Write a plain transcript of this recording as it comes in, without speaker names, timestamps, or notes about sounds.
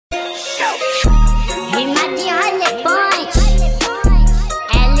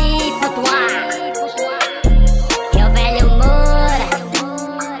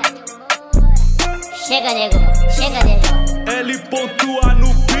LPontoA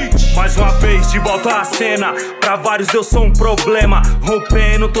no beat. Mais uma vez de volta à cena, pra vários eu sou um problema,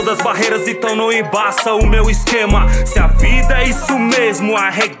 rompendo todas as barreiras, então não embaça o meu esquema. Se a vida é isso mesmo,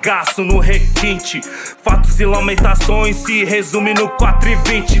 arregaço no requinte. Fatos e lamentações se resume no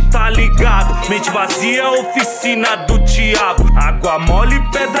 4:20, tá ligado? Mente vazia, oficina do diabo. Água mole,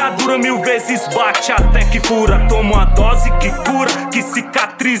 pedra dura, 1000 vezes bate até que fura. Toma uma dose que cura, que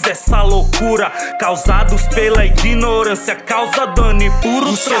cicatriza essa loucura. Causados pela ignorância, causa dano e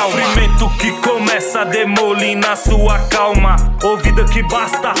puro trauma. Sofrimento que começa a demolir na sua calma. Ouvida que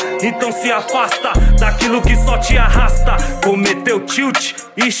basta, então se afasta daquilo que só te arrasta. Cometeu tilt,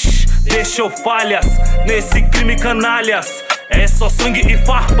 ixi, deixou falhas nesse crime canalhas. É só sangue e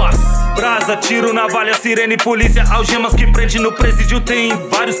farpas, brasa, tiro, navalha, sirene, polícia, algemas que prende no presídio. Tem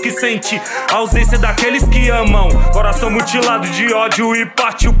vários que sente a ausência daqueles que amam. Coração mutilado de ódio e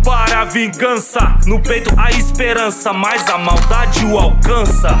partiu para a vingança. No peito a esperança, mas a maldade o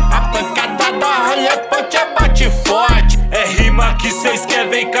alcança. A pancada da LPontoA bate forte. É rima que cês quer,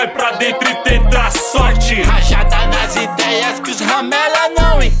 vem, cai pra dentro e tenta a sorte. Rajada nas ideias que os ramela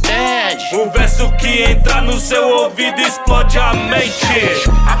não entende. Um verso que entra no seu ouvido explode a mente.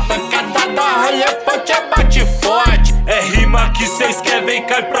 A pancada da LPontoA bate forte. É rima que cês quer, vem,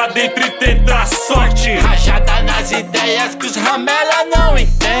 cai pra dentro e tenta a sorte. Rajada nas ideias que os ramela não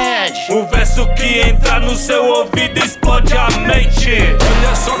entende. Um verso que entra no seu ouvido explode a mente.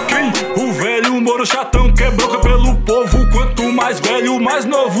 Olha só quem, o velho Moro chatão, quebrou pelo povo. Quanto mais velho, mais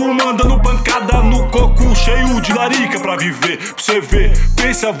novo, mandando pancada no coco, cheio de larica pra viver. Pra você ver,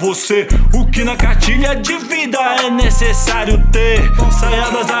 pensa você, o que na cartilha de vida é necessário ter.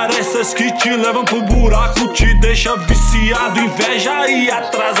 Saia das arestas que te levam pro buraco, te deixa viciado, inveja e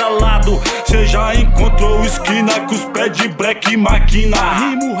atrasalado. Cê já encontrou esquina com os pés de black máquina.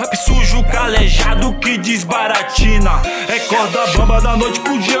 Rimo, rap sujo, calejado que desbaratina. É corda bamba da noite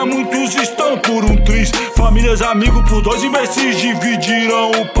pro dia, muitos estão por um tris. Famílias, amigos por 2 imbecis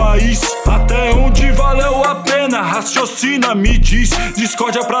dividirão o país. Até onde valeu a pena, raciocina, me diz.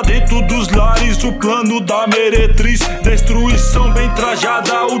 Discórdia pra dentro dos lares, o plano da meretriz. Destruição bem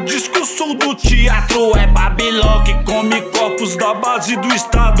trajada, o discurso do teatro é Babilão que come corpos da base do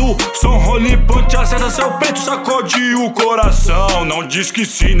estado. Som rolipante, acerta seu peito, sacode o coração. Não diz que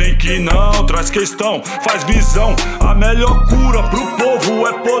sim nem que não, traz questão, faz visão. A melhor cura pro povo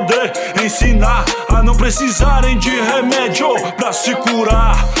é poder ensinar a não precisarem de remédio pra se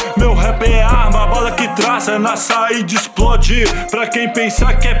curar. Meu rap é arma, bala que traça na saída explode. Pra quem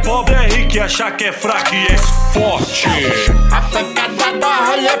pensar que é pobre é rico e achar que é fraco e é forte. A pancada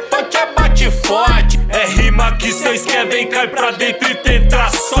da LPontoA bate forte. É rima que cês quer, vem, cai pra dentro e tenta a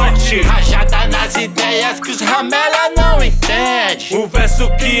sorte. Rajada nas ideias que os ramela não entende. Um verso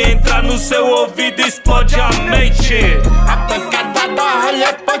que entra no seu ouvido explode a mente. A pancada da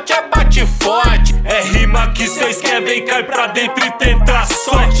LPontoA bate forte. É rima que cês quer, vem, cai pra dentro e tenta a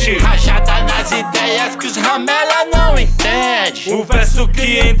sorte. Rajada nas ideias que os ramela não entende. Um verso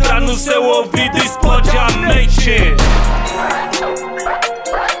que entra no seu ouvido explode a mente.